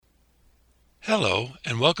Hello,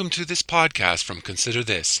 and welcome to this podcast from Consider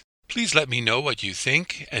This. Please let me know what you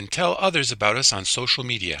think and tell others about us on social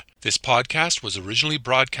media. This podcast was originally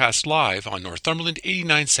broadcast live on Northumberland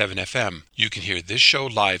 89.7 FM. You can hear this show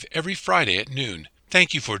live every Friday at noon.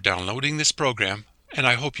 Thank you for downloading this program, and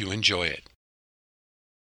I hope you enjoy it.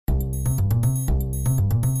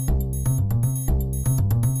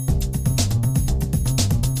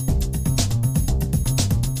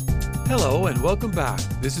 Hello and welcome back.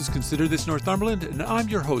 This is Consider This Northumberland, and I'm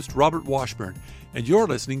your host, Robert Washburn, and you're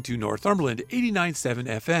listening to Northumberland 89.7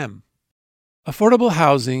 FM. Affordable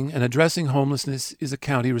housing and addressing homelessness is a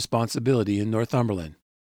county responsibility in Northumberland.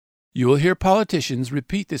 You will hear politicians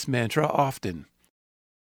repeat this mantra often.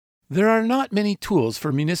 There are not many tools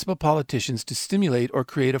for municipal politicians to stimulate or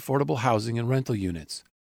create affordable housing and rental units.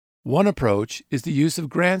 One approach is the use of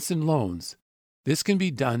grants and loans. This can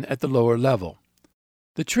be done at the lower level.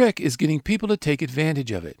 The trick is getting people to take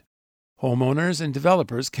advantage of it. Homeowners and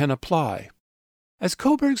developers can apply. As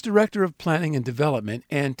Cobourg's Director of Planning and Development,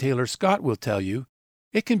 Ann Taylor Scott, will tell you,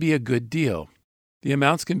 it can be a good deal. The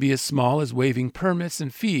amounts can be as small as waiving permits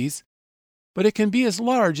and fees, but it can be as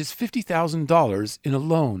large as $50,000 in a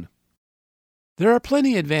loan. There are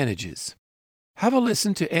plenty of advantages. Have a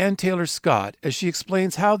listen to Ann Taylor Scott as she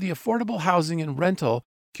explains how the Affordable Housing and Rental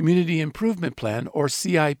Community Improvement Plan, or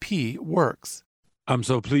CIP, works. I'm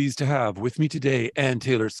so pleased to have with me today Ann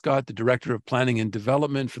Taylor Scott, the Director of Planning and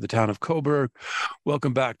Development for the town of Cobourg.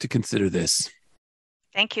 Welcome back to Consider This.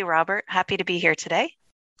 Thank you, Robert. Happy to be here today.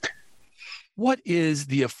 What is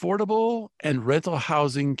the Affordable and Rental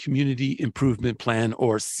Housing Community Improvement Plan,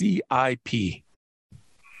 or CIP?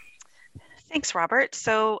 Thanks, Robert.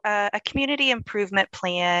 So a community improvement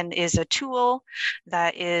plan is a tool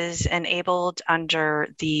that is enabled under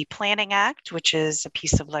the Planning Act, which is a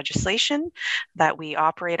piece of legislation that we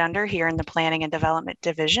operate under here in the Planning and Development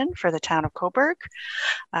Division for the town of Cobourg.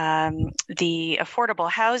 The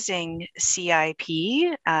Affordable Housing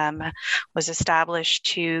CIP was established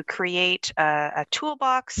to create a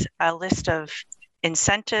toolbox, a list of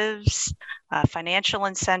incentives, financial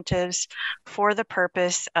incentives for the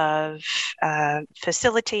purpose of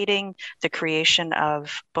facilitating the creation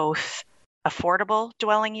of both affordable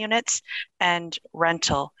dwelling units and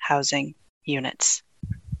rental housing units.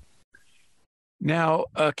 Now,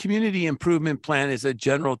 a community improvement plan is a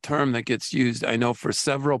general term that gets used, I know, for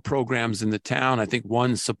several programs in the town. I think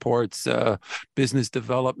one supports business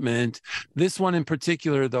development. This one in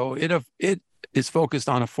particular, though, it is focused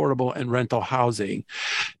on affordable and rental housing.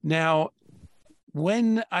 Now,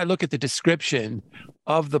 when I look at the description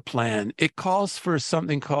of the plan, it calls for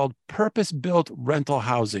something called purpose-built rental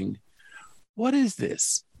housing. What is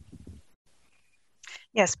this?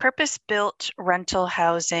 Yes, purpose-built rental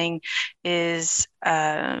housing is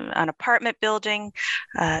an apartment building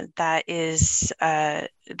that is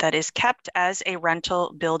kept as a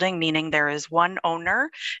rental building, meaning there is one owner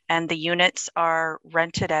and the units are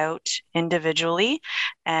rented out individually,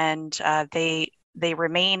 and they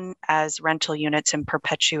remain as rental units in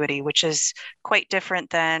perpetuity, which is quite different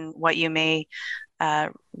than what you may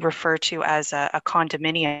refer to as a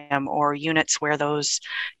condominium, or units where those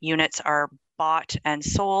units are bought and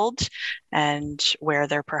sold, and where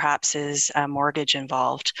there perhaps is a mortgage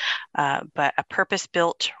involved. But a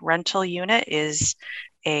purpose-built rental unit is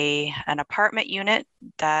an apartment unit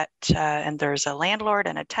that, and there's a landlord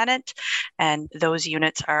and a tenant, and those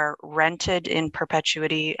units are rented in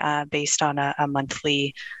perpetuity based on a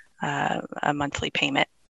monthly payment.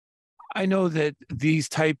 I know that these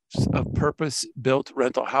types of purpose-built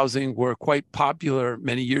rental housing were quite popular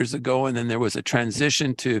many years ago, and then there was a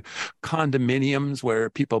transition to condominiums where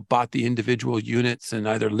people bought the individual units and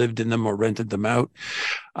either lived in them or rented them out.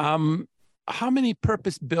 How many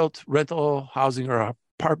purpose-built rental housing or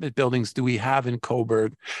apartment buildings do we have in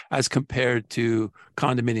Cobourg as compared to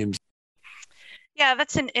condominiums? Yeah,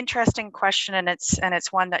 that's an interesting question, and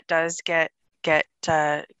it's one that does get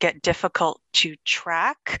difficult to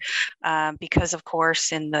track because, of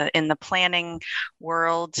course, in the planning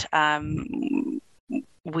world,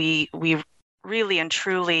 we really and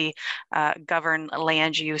truly govern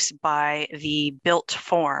land use by the built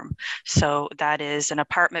form. So that is, an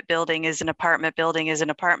apartment building is an apartment building is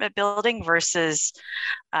an apartment building versus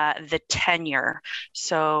the tenure.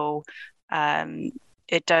 So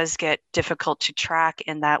it does get difficult to track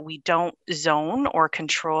in that we don't zone or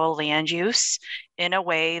control land use in a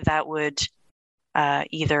way that would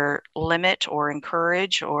either limit or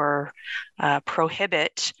encourage or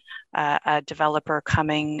prohibit a developer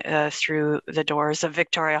coming through the doors of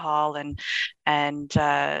Victoria Hall and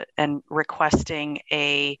requesting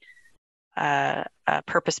a a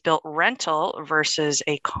purpose-built rental versus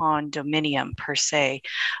a condominium per se.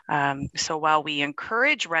 So while we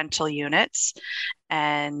encourage rental units,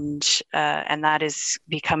 and that is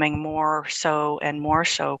becoming more so and more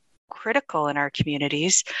so critical in our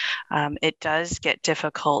communities, it does get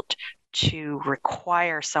difficult to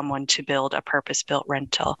require someone to build a purpose-built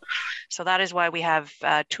rental. So that is why we have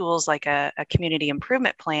tools like a community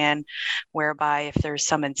improvement plan, whereby if there's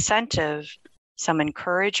some incentive, some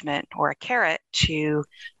encouragement, or a carrot to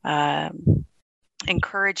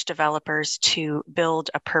encourage developers to build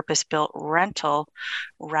a purpose-built rental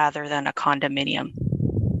rather than a condominium.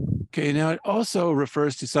 Okay, now it also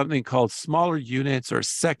refers to something called smaller units or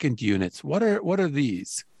second units. What are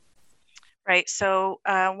these? Right. So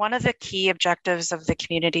one of the key objectives of the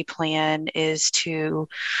community plan is to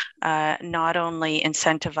not only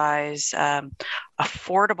incentivize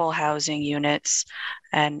affordable housing units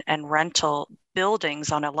and rental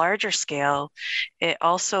buildings on a larger scale, it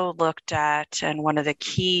also looked at, and one of the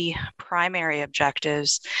key primary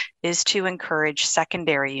objectives is to encourage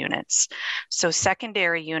secondary units. So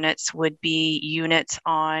secondary units would be units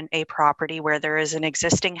on a property where there is an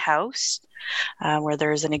existing house, where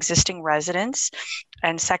there is an existing residence,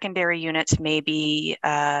 and secondary units may be,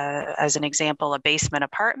 as an example, a basement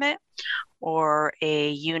apartment or a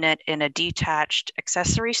unit in a detached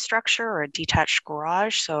accessory structure or a detached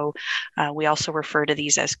garage. So we also refer to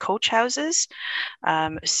these as coach houses.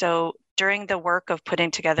 So during the work of putting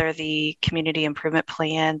together the community improvement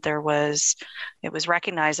plan, it was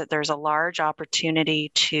recognized that there's a large opportunity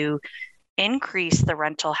to increase the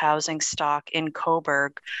rental housing stock in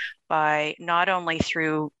Cobourg by not only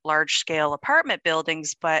through large scale apartment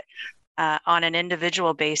buildings, but on an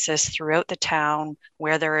individual basis throughout the town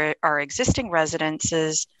where there are existing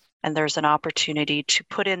residences and there's an opportunity to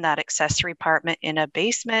put in that accessory apartment in a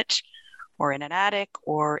basement or in an attic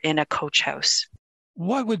or in a coach house.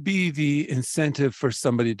 What would be the incentive for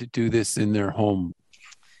somebody to do this in their home?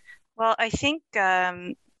 Well, I think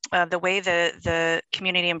the way the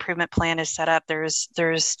community improvement plan is set up,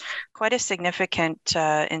 there's quite a significant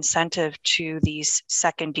incentive to these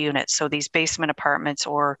second units, so these basement apartments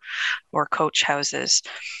or coach houses.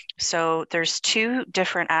 So there's two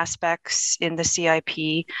different aspects in the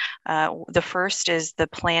CIP. The first is the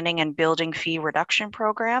planning and building fee reduction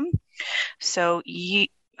program. So a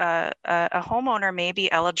homeowner may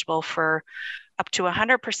be eligible for up to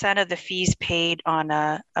 100% of the fees paid on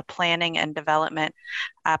a planning and development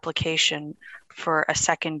application for a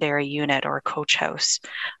secondary unit or a coach house.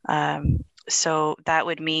 So that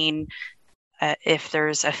would mean if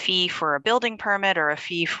there's a fee for a building permit or a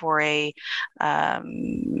fee for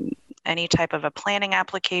any type of a planning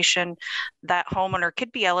application, that homeowner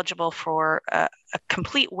could be eligible for a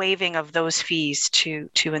complete waiving of those fees to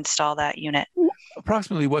install that unit.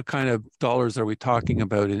 Approximately what kind of dollars are we talking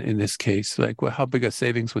about in this case? Like, how big a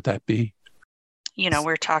savings would that be?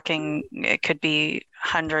 We're talking, it could be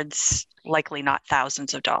hundreds, likely not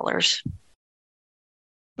thousands of dollars.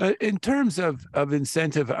 In terms of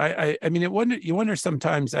incentive, I mean, you wonder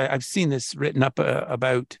sometimes. I've seen this written up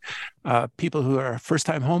about people who are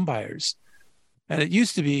first-time home buyers, and it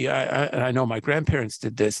used to be. I know my grandparents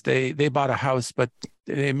did this. They bought a house, but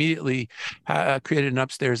they immediately created an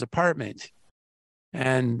upstairs apartment,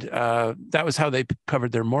 and that was how they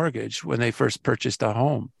covered their mortgage when they first purchased a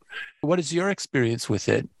home. What is your experience with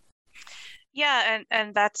it? Yeah,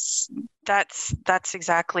 and that's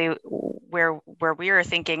exactly where we are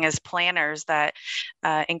thinking as planners, that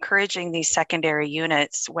encouraging these secondary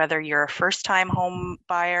units, whether you're a first-time home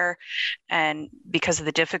buyer and because of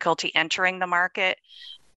the difficulty entering the market,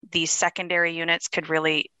 these secondary units could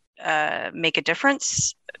really make a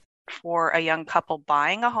difference for a young couple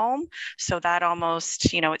buying a home. So that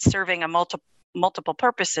almost, it's serving a multiple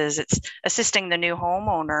purposes. It's assisting the new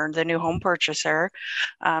homeowner, the new home purchaser,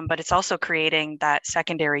 but it's also creating that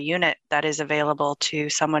secondary unit that is available to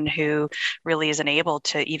someone who really isn't able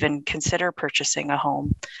to even consider purchasing a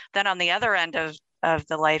home. Then on the other end of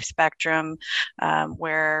the life spectrum,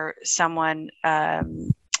 where someone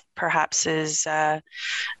perhaps is at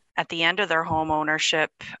the end of their home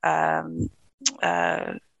ownership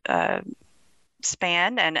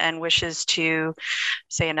span and wishes to,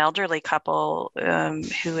 say, an elderly couple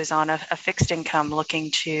who is on a fixed income looking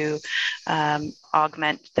to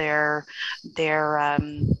augment their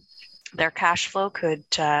cash flow, could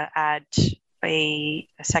add a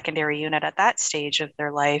secondary unit at that stage of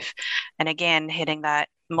their life, and again hitting that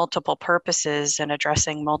multiple purposes and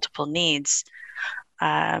addressing multiple needs.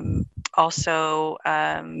 Also,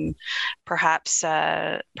 perhaps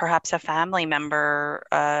a family member,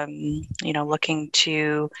 looking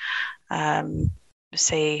to,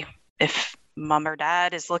 say, if mom or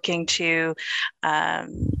dad is looking to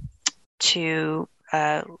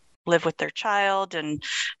live with their child, and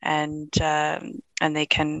they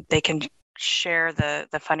can share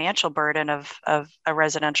the financial burden of a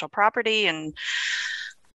residential property, and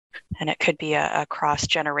it could be a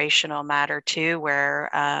cross-generational matter too, where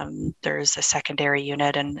there's a secondary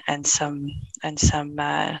unit and some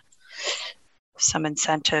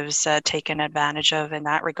incentives taken advantage of in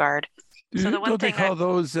that regard. So the one don't they call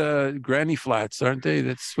those granny flats, aren't they?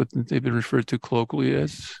 That's what they've been referred to colloquially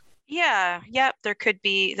as. Yeah, there could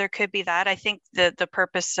be that. I think the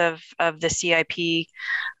purpose of the CIP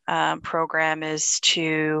program is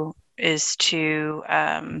to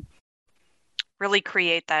really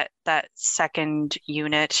create that second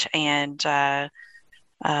unit, and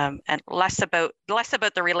less about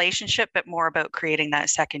the relationship, but more about creating that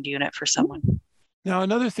second unit for someone. Now,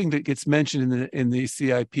 another thing that gets mentioned in the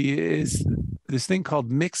CIP is this thing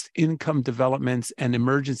called mixed income developments and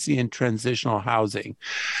emergency and transitional housing.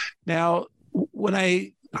 Now, when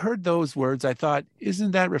I heard those words, I thought,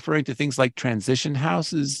 isn't that referring to things like transition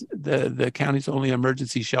houses, the county's only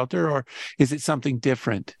emergency shelter, or is it something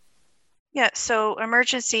different? Yeah, so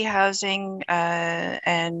emergency housing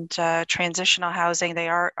and transitional housing, they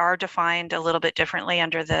are defined a little bit differently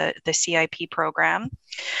under the CIP program.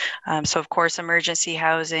 So of course, emergency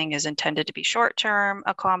housing is intended to be short-term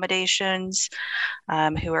accommodations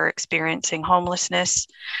who are experiencing homelessness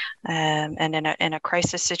and in a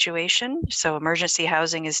crisis situation. So emergency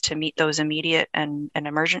housing is to meet those immediate and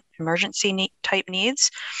emergency type needs.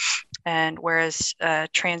 And whereas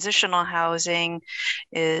transitional housing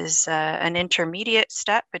is an intermediate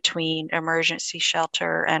step between emergency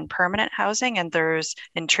shelter and permanent housing, and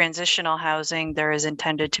in transitional housing, there is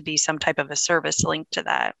intended to be some type of a service linked to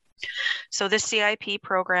that. So this CIP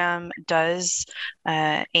program does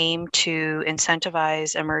aim to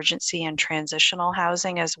incentivize emergency and transitional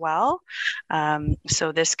housing as well.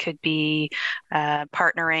 So this could be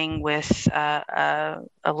partnering with a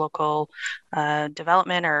local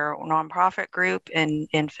development or nonprofit group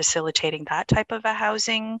in facilitating that type of a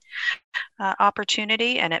housing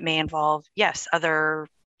opportunity. And it may involve, yes, other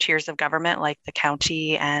tiers of government like the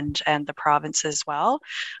county and the province as well.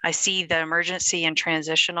 I see the emergency and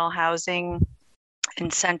transitional housing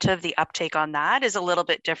incentive, the uptake on that is a little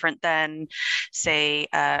bit different than, say,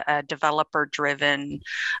 a developer-driven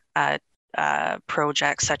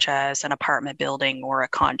project such as an apartment building or a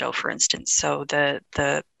condo, for instance. So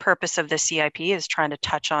the purpose of the CIP is trying to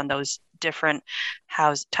touch on those different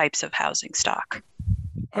types of housing stock.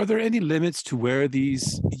 Are there any limits to where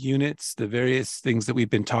these units, the various things that we've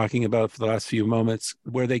been talking about for the last few moments,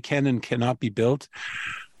 where they can and cannot be built?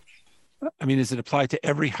 I mean, does it apply to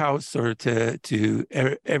every house or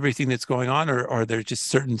to everything that's going on, or are there just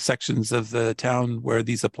certain sections of the town where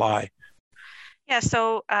these apply? Yeah,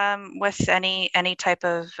 so with any type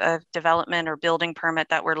of development or building permit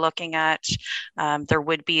that we're looking at, there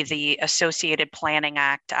would be the Associated Planning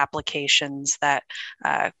Act applications that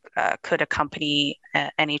could accompany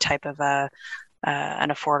any type of an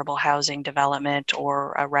affordable housing development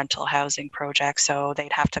or a rental housing project. So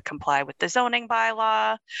they'd have to comply with the zoning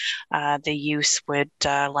bylaw. The use would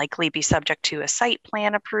likely be subject to a site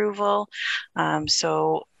plan approval.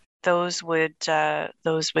 So those would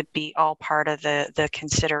be all part of the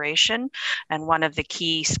consideration. And one of the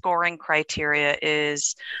key scoring criteria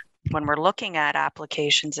is, when we're looking at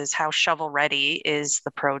applications, is how shovel ready is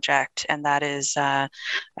the project, and that is a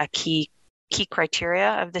key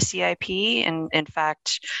criteria of the CIP. And in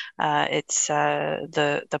fact, it's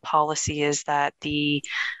the policy is that the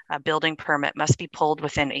building permit must be pulled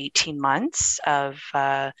within 18 months of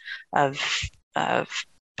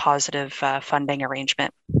positive funding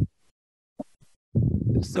arrangement.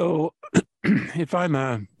 So if I'm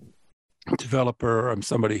a developer, or I'm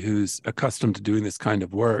somebody who's accustomed to doing this kind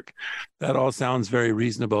of work, that all sounds very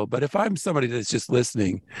reasonable. But if I'm somebody that's just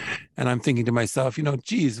listening and I'm thinking to myself,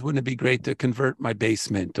 geez, wouldn't it be great to convert my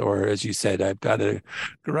basement? Or as you said, I've got a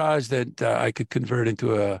garage that I could convert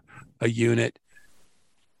into a unit.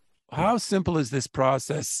 How simple is this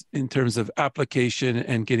process in terms of application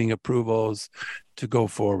and getting approvals to go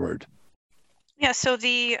forward? Yeah, so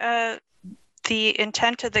the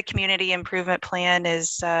intent of the community improvement plan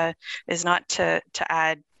is not to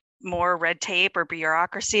add more red tape or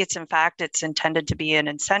bureaucracy. It's intended to be an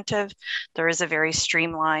incentive. There is a very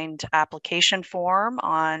streamlined application form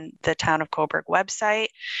on the Town of Cobourg website.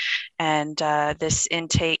 And this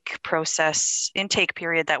intake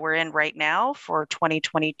period that we're in right now for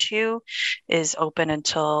 2022 is open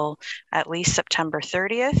until at least September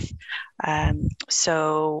 30th.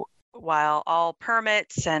 So while all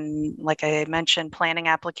permits and, like I mentioned, planning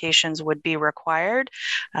applications would be required,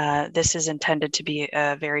 this is intended to be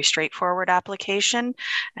a very straightforward application,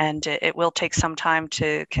 and it will take some time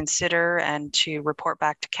to consider and to report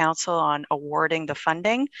back to council on awarding the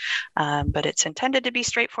funding. But it's intended to be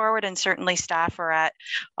straightforward, and certainly staff are at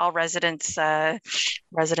all residents'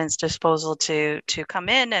 disposal to come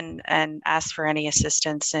in and ask for any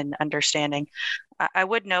assistance in understanding. I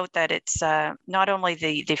would note that it's not only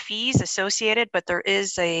the fees associated, but there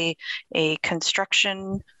is a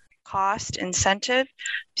construction cost incentive.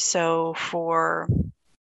 So for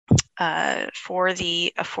the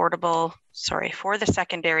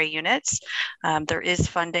secondary units, there is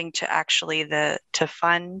funding to actually to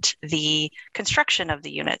fund the construction of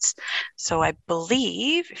the units. So I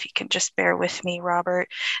believe, if you can just bear with me, Robert,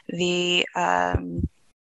 the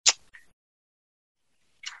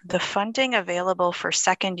funding available for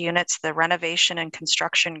second units, the renovation and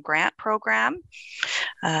construction grant program.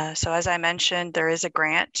 So as I mentioned, there is a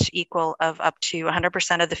grant equal of up to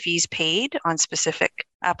 100% of the fees paid on specific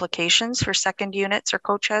applications for second units or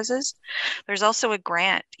coach houses. There's also a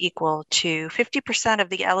grant equal to 50% of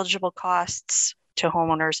the eligible costs to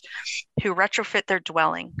homeowners who retrofit their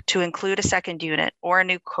dwelling to include a second unit or a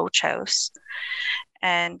new coach house.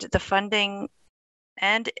 And the funding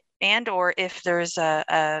or if there's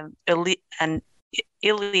an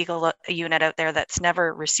illegal unit out there that's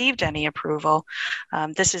never received any approval,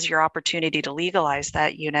 this is your opportunity to legalize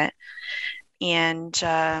that unit. And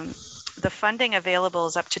the funding available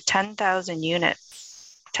is up to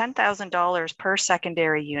 $10,000 per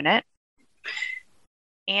secondary unit,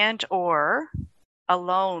 and or a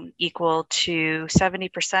loan equal to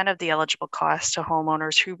 70% of the eligible cost to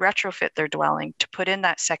homeowners who retrofit their dwelling to put in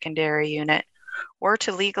that secondary unit or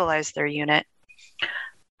to legalize their unit,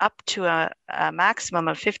 up to a maximum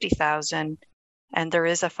of $50,000, and there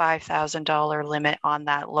is a $5,000 limit on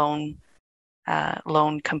that loan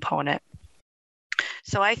component.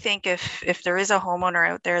 So I think if there is a homeowner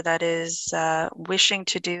out there that is wishing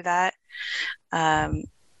to do that,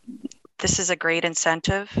 this is a great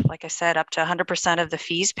incentive. Like I said, up to 100% of the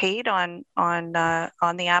fees paid on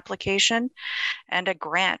the application, and a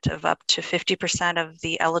grant of up to 50% of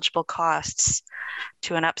the eligible costs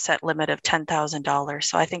to an upset limit of $10,000.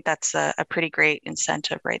 So I think that's a pretty great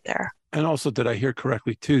incentive right there. And also, did I hear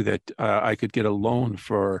correctly too that I could get a loan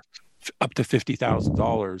for up to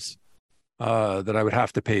 $50,000 that I would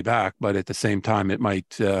have to pay back, but at the same time, it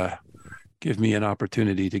might give me an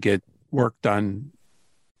opportunity to get work done?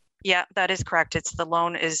 Yeah, that is correct. It's the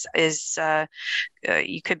loan is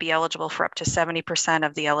you could be eligible for up to 70%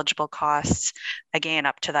 of the eligible costs, again,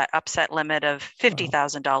 up to that upset limit of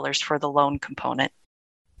 $50,000 for the loan component.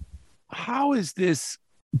 How is this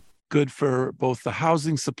good for both the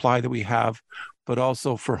housing supply that we have, but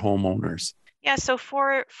also for homeowners? Yeah, so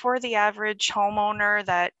for the average homeowner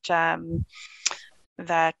that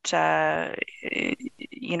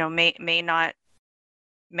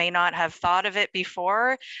may not have thought of it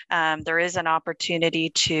before, there is an opportunity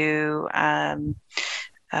to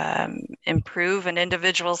improve an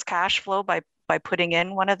individual's cash flow by putting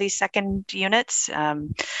in one of these second units.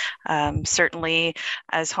 Certainly,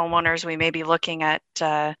 as homeowners, we may be looking at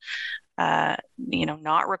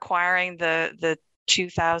not requiring the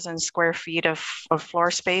 2,000 square feet of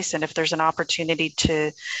floor space, and if there's an opportunity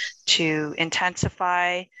to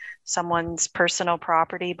intensify someone's personal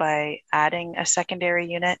property by adding a secondary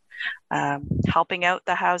unit, helping out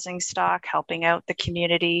the housing stock, helping out the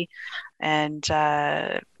community, and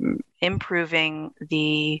improving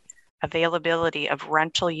the availability of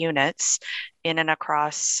rental units in and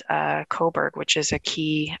across Cobourg, which is a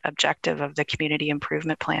key objective of the community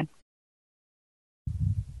improvement plan.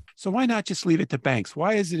 So why not just leave it to banks?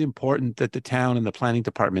 Why is it important that the town and the planning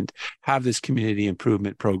department have this community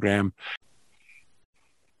improvement program?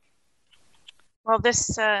 Well,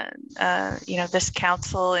 this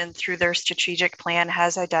council, and through their strategic plan,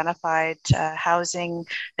 has identified housing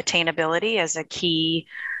attainability as a key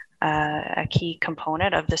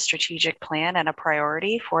component of the strategic plan and a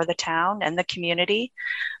priority for the town and the community.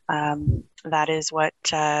 That is what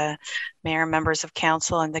mayor, members of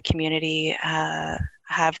council, and the community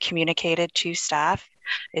have communicated to staff.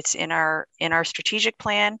 It's in our strategic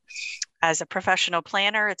plan. As a professional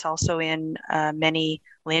planner, it's also in many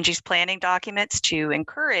land use planning documents to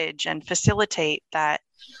encourage and facilitate that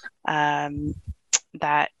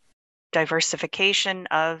diversification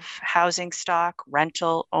of housing stock,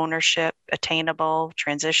 rental, ownership, attainable,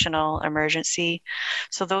 transitional, emergency.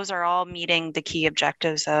 So those are all meeting the key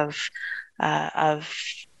objectives of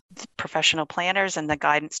professional planners and the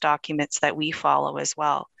guidance documents that we follow as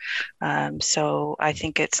well. So I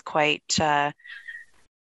think it's quite a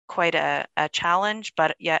challenge,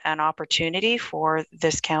 but yet an opportunity for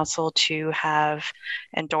this council to have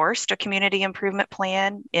endorsed a community improvement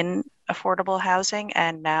plan in affordable housing.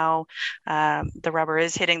 And now the rubber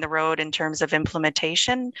is hitting the road in terms of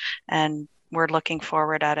implementation, and we're looking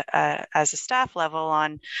forward as a staff level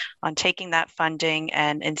on taking that funding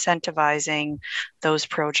and incentivizing those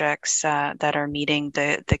projects that are meeting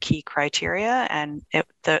the key criteria. And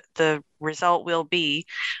the result will be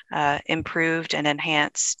improved and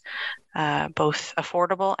enhanced both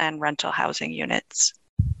affordable and rental housing units.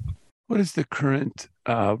 What is the current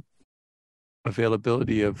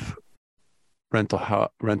availability of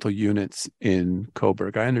rental units in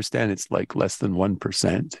Cobourg? I understand it's like less than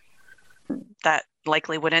 1%. That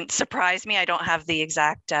likely wouldn't surprise me. I don't have the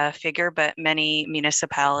exact figure, but many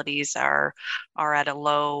municipalities are at a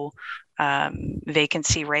low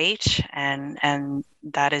vacancy rate, and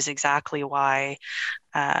that is exactly why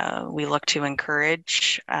we look to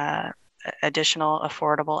encourage additional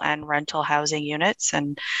affordable and rental housing units.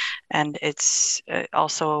 And it's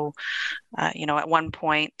also, at one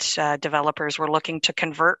point, developers were looking to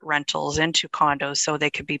convert rentals into condos so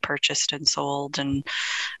they could be purchased and sold,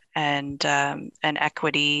 and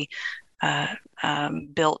equity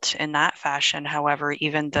built in that fashion. However,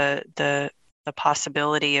 even the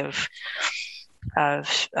possibility of a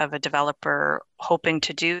developer hoping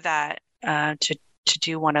to do that, to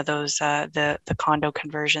do one of those, the condo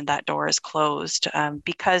conversion, that door is closed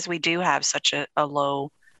because we do have such a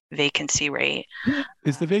low vacancy rate.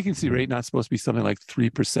 Is the vacancy rate not supposed to be something like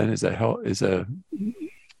 3%? Is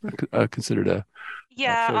considered a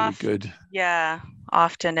fairly good? Yeah,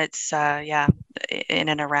 often it's in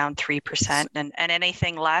and around 3%, and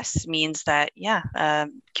anything less means that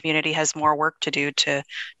community has more work to do to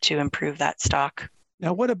improve that stock.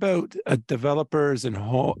 Now, what about developers and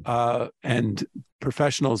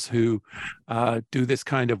professionals who do this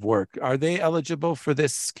kind of work? Are they eligible for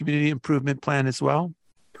this community improvement plan as well?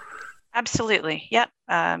 Absolutely. Yep.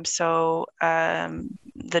 So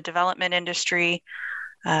the development industry,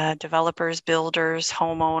 developers, builders,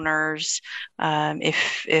 homeowners,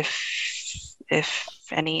 if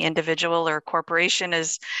any individual or corporation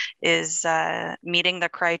is meeting the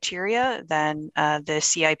criteria, then the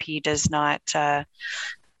CIP does not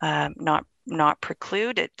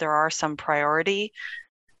preclude it. There are some priority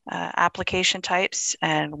application types,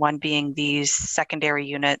 and one being these secondary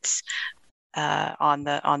units on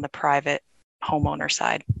the private homeowner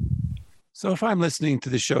side. So if I'm listening to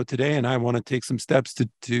the show today and I want to take some steps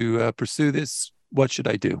to pursue this, what should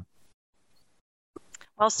I do?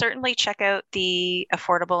 Well, certainly check out the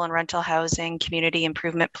Affordable and Rental Housing Community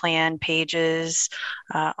Improvement Plan pages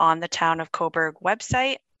on the Town of Cobourg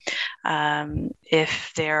website.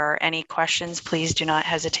 If there are any questions, please do not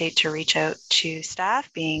hesitate to reach out to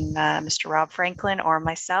staff, being Mr. Rob Franklin or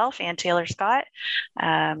myself, Ann Taylor Scott.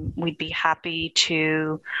 We'd be happy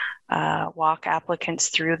to walk applicants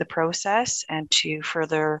through the process and to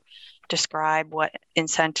further describe what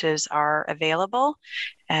incentives are available,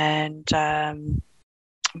 and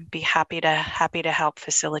be happy to help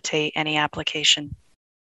facilitate any application.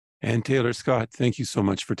 Ann Taylor Scott, thank you so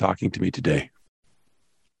much for talking to me today.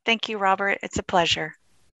 Thank you, Robert. It's a pleasure.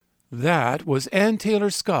 That was Ann Taylor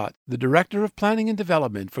Scott, the Director of Planning and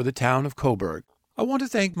Development for the Town of Cobourg. I want to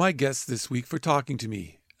thank my guests this week for talking to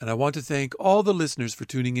me, and I want to thank all the listeners for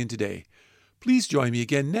tuning in today. Please join me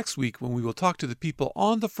again next week when we will talk to the people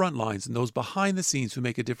on the front lines and those behind the scenes who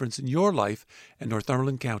make a difference in your life and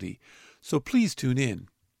Northumberland County. So please tune in.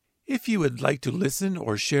 If you would like to listen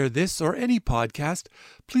or share this or any podcast,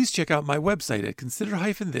 please check out my website at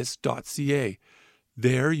consider-this.ca.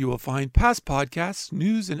 There you will find past podcasts,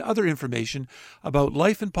 news, and other information about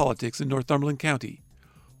life and politics in Northumberland County.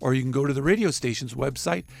 Or you can go to the radio station's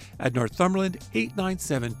website at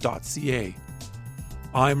northumberland897.ca.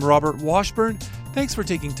 I'm Robert Washburn. Thanks for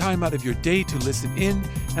taking time out of your day to listen in,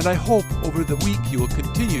 and I hope over the week you will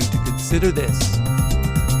continue to consider this.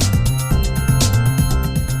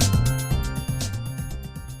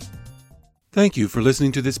 Thank you for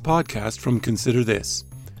listening to this podcast from Consider This.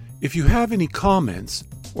 If you have any comments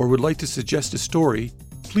or would like to suggest a story,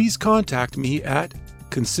 please contact me at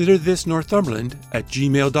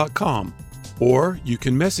considerthisnorthumberland@gmail.com, or you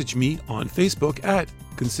can message me on Facebook at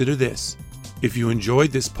Consider This. If you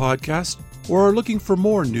enjoyed this podcast or are looking for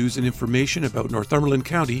more news and information about Northumberland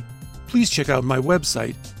County, please check out my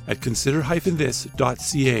website at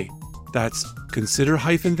consider-this.ca. That's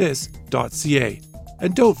consider-this.ca.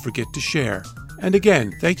 And don't forget to share. And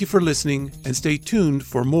again, thank you for listening, and stay tuned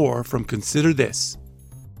for more from Consider This.